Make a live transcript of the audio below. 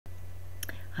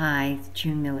Hi, it's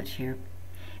June Milich here.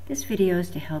 This video is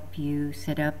to help you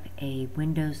set up a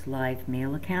Windows Live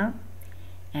Mail account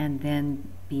and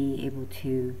then be able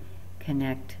to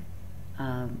connect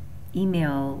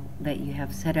email that you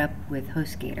have set up with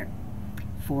HostGator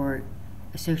for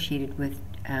associated with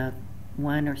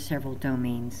one or several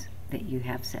domains that you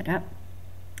have set up.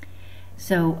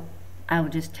 So I'll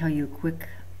just tell you a quick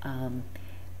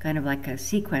kind of like a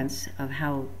sequence of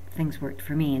how things worked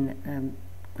for me, and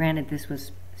granted this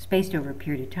was spaced over a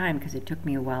period of time because it took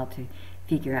me a while to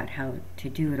figure out how to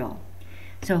do it all.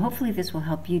 So hopefully this will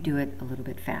help you do it a little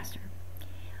bit faster.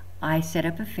 I set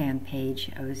up a fan page.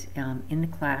 I was in the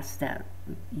class that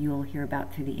you'll hear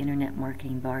about through the Internet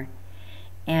Marketing Bar,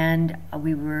 and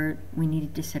we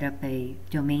needed to set up a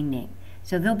domain name.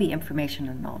 So there'll be information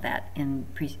on all that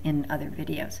in other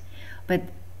videos. But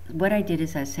what I did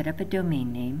is I set up a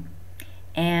domain name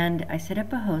and I set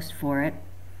up a host for it.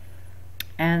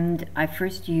 And I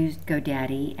first used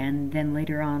GoDaddy, and then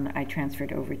later on I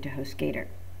transferred over to HostGator.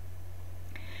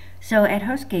 So at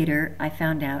HostGator, I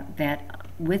found out that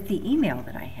with the email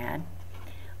that I had,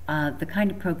 the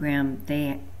kind of program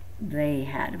they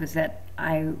had was that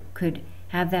I could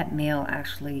have that mail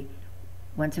actually,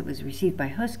 once it was received by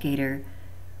HostGator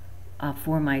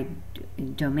for my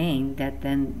domain, that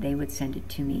then they would send it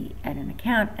to me at an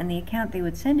account, and the account they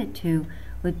would send it to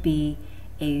would be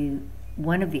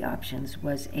one of the options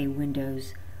was a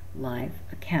Windows Live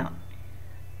account,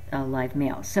 Live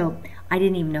Mail. So I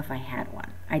didn't even know if I had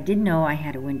one. I did know I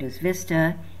had a Windows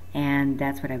Vista, and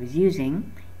that's what I was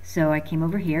using. So I came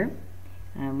over here.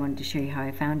 I wanted to show you how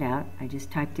I found out. I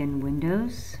just typed in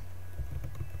Windows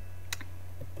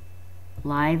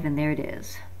Live, and there it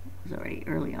is. It was already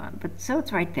early on, but so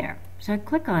it's right there. So I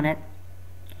click on it,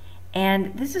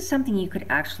 and this is something you could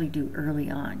actually do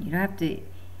early on. You don't have to.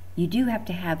 You do have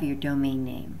to have your domain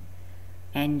name,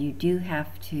 and you do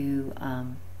have to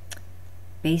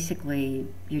basically,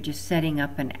 you're just setting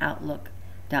up an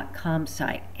Outlook.com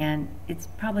site, and it's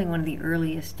probably one of the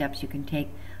earliest steps you can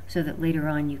take so that later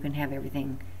on you can have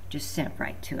everything just sent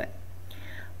right to it.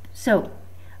 So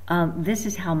this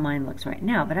is how mine looks right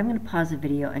now, but I'm going to pause the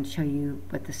video and show you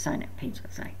what the sign-up page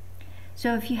looks like.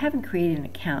 So if you haven't created an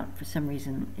account, for some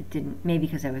reason it didn't, maybe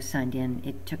because I was signed in,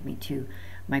 it took me to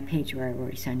my page where I've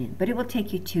already signed in, but it will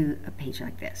take you to a page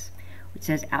like this, which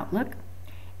says Outlook,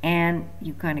 and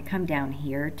you kind of come down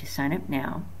here to sign up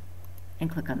now and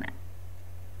click on that.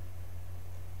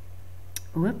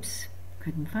 Whoops,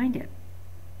 couldn't find it.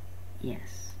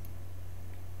 Yes.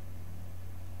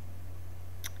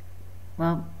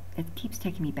 Well, it keeps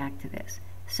taking me back to this.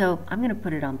 So I'm going to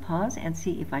put it on pause and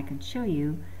see if I can show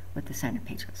you what the sign up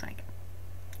page looks like.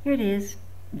 Here it is.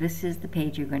 This is the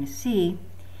page you're going to see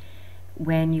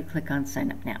when you click on sign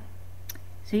up now.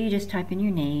 So you just type in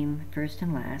your name, first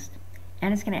and last,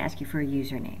 and it's going to ask you for a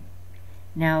username.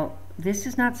 Now, this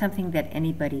is not something that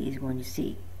anybody is going to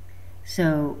see.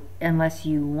 So unless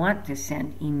you want to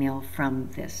send email from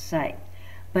this site.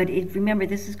 But remember,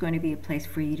 this is going to be a place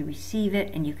for you to receive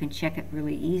it, and you can check it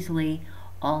really easily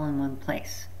all in one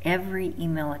place. Every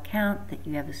email account that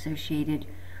you have associated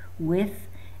with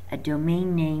a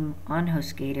domain name on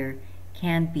HostGator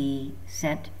can be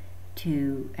sent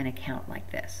to an account like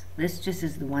this. This just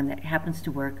is the one that happens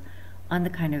to work on the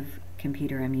kind of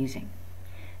computer I'm using.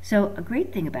 So a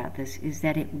great thing about this is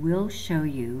that it will show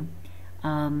you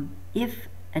if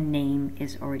a name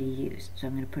is already used. So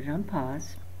I'm going to put it on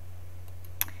pause,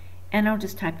 and I'll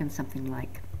just type in something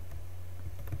like,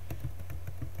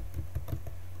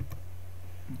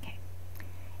 okay.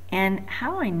 And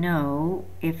how I know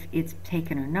if it's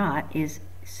taken or not is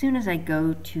as soon as I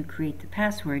go to create the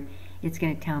password, it's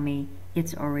going to tell me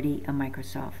it's already a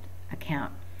Microsoft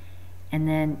account. And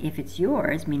then if it's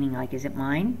yours, meaning like, is it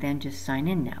mine? Then just sign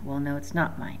in now. Well, no, it's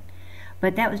not mine.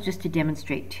 But that was just to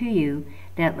demonstrate to you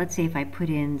that, let's say if I put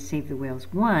in Save the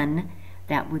Whales 1,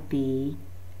 that would be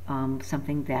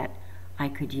something that I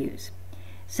could use.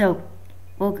 So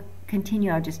we'll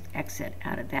continue. I'll just exit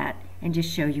out of that and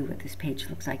just show you what this page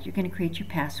looks like. You're going to create your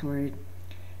password,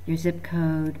 your zip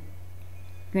code.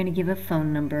 You're going to give a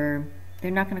phone number. They're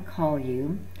not going to call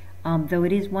you, though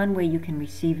it is one way you can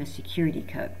receive a security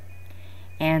code.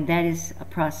 And that is a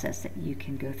process that you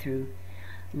can go through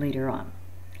later on.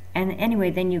 And anyway,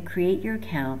 then you create your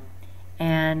account,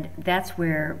 and that's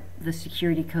where the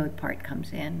security code part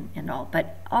comes in and all.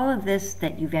 But all of this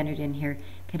that you've entered in here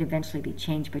can eventually be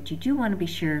changed, but you do want to be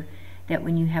sure that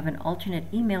when you have an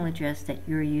alternate email address that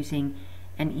you're using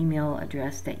an email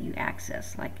address that you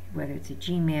access, like whether it's a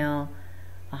Gmail,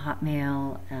 a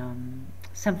Hotmail,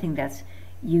 something that's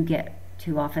you get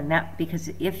too often. That because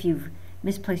if you've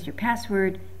misplaced your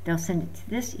password, they'll send it to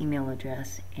this email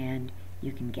address and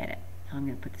you can get it. I'm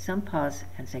going to put this on pause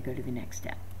as I go to the next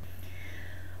step.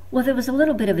 Well, there was a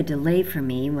little bit of a delay for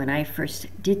me when I first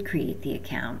did create the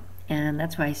account, and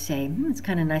that's why I say it's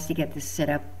kind of nice to get this set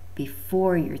up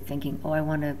before you're thinking, oh, I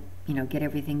want to get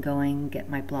everything going, get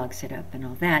my blog set up and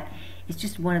all that. It's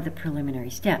just one of the preliminary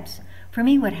steps. For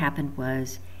me, what happened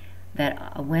was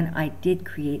that when I did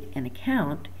create an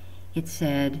account, it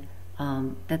said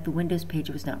that the Windows page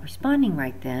was not responding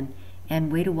right then,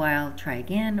 and wait a while, try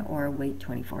again, or wait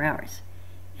 24 hours.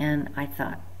 And I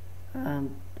thought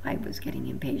I was getting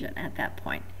impatient at that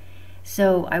point.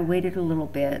 So I waited a little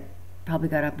bit, probably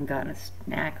got up and got a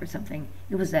snack or something.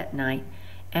 It was that night.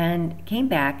 And came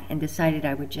back and decided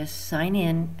I would just sign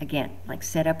in again, like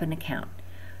set up an account.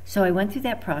 So I went through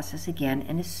that process again,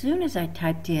 and as soon as I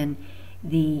typed in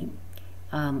the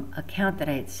account that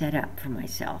I had set up for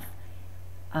myself,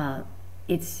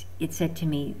 it said to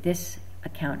me, this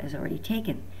account is already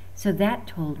taken. So that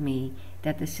told me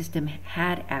that the system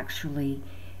had actually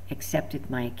accepted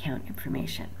my account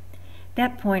information. At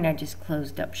that point, I just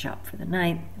closed up shop for the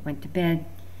night, went to bed,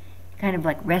 kind of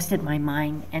like rested my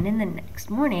mind, and in the next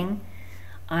morning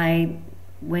I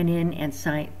went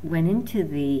into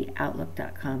the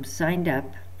Outlook.com, signed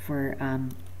up for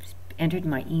entered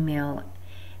my email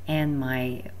and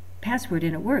my password,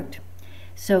 and it worked.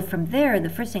 So from there, the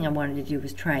first thing I wanted to do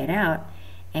was try it out,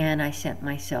 and I sent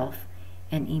myself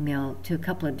an email to a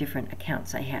couple of different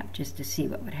accounts I have just to see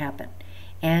what would happen,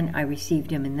 and I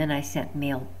received them, and then I sent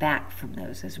mail back from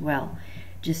those as well,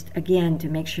 just again to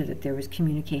make sure that there was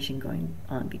communication going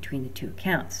on between the two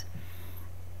accounts.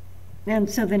 And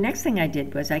so the next thing I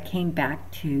did was I came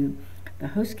back to the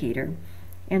HostGator,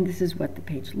 and this is what the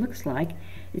page looks like.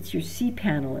 It's your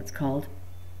cPanel, it's called,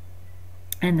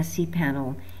 and the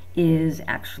cPanel is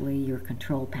actually your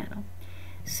control panel.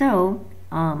 So,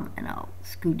 and I'll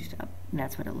scoot it up, and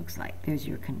that's what it looks like. There's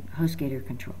your HostGator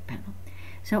control panel.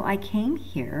 So I came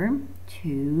here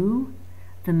to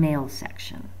the mail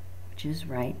section, which is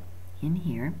right in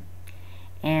here,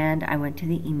 and I went to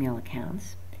the email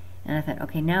accounts, and I thought,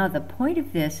 okay, now the point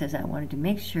of this is I wanted to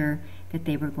make sure that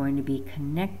they were going to be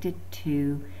connected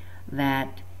to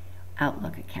that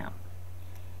Outlook account,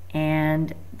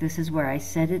 and this is where I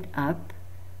set it up.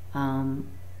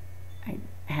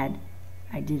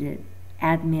 I did it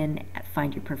admin at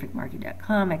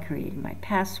findyourperfectmarket.com. I created my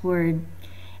password,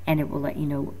 and it will let you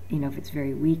know if it's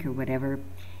very weak or whatever.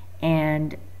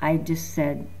 And I just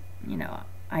said,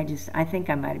 I think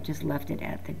I might have just left it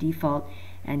at the default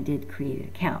and did create an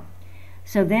account.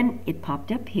 So then it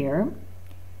popped up here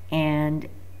and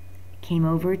came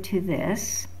over to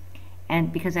this,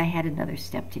 and because I had another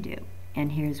step to do,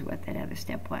 and here's what that other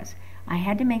step was. I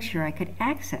had to make sure I could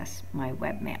access my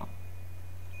webmail.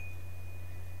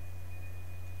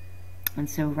 And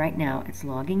so right now it's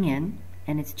logging in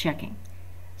and it's checking.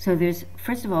 So there's,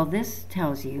 first of all, this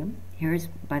tells you, here's,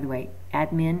 by the way,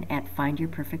 admin at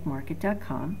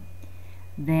findyourperfectmarket.com.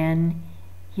 Then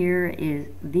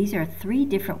these are 3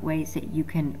 different ways that you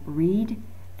can read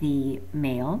the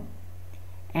mail.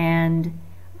 And,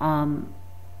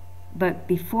 but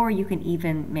before you can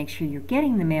even make sure you're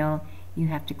getting the mail, you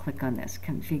have to click on this,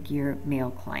 Configure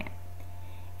Mail Client.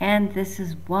 And this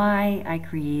is why I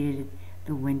created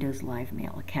the Windows Live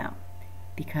Mail account,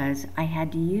 because I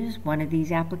had to use one of these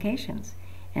applications.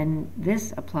 And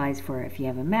this applies for if you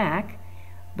have a Mac,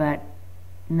 but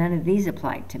none of these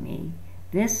applied to me.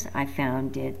 This I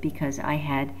found did because I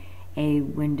had a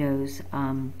Windows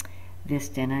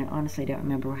Vista, and I honestly don't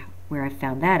remember where I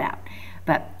found that out.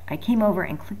 But I came over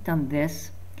and clicked on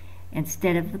this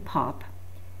instead of the POP.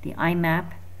 The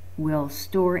IMAP will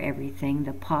store everything,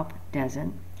 the POP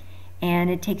doesn't, and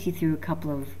it takes you through a couple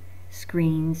of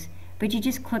screens, but you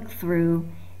just click through,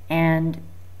 and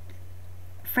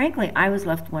frankly I was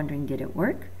left wondering, did it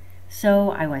work? So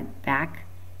I went back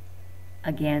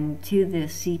again to the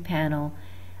cPanel.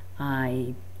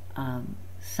 I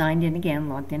signed in again,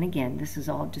 logged in again. This is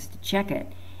all just to check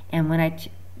it, and when I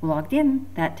logged in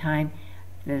that time,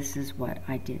 this is what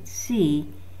I did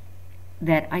see,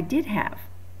 that I did have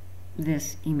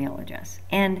this email address.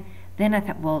 And then I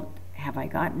thought, well, have I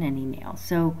gotten an email?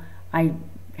 So I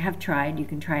have tried. You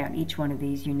can try out each one of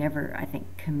these. You're never, I think,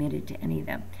 committed to any of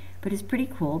them. But it's pretty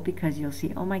cool because you'll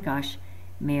see, oh my gosh,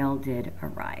 mail did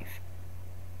arrive.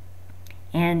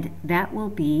 And that will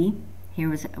be, here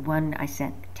was one I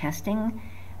sent testing.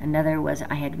 Another was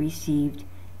I had received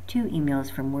 2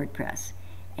 emails from WordPress.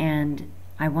 And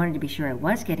I wanted to be sure I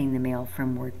was getting the mail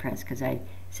from WordPress because I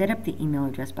set up the email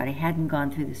address, but I hadn't gone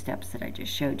through the steps that I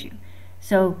just showed you.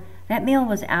 So that mail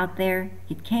was out there,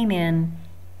 it came in,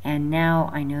 and now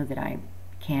I know that I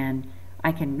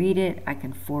I can read it, I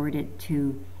can forward it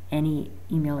to any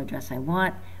email address I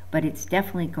want, but it's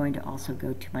definitely going to also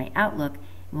go to my Outlook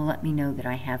and will let me know that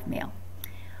I have mail.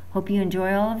 Hope you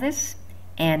enjoy all of this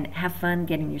and have fun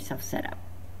getting yourself set up.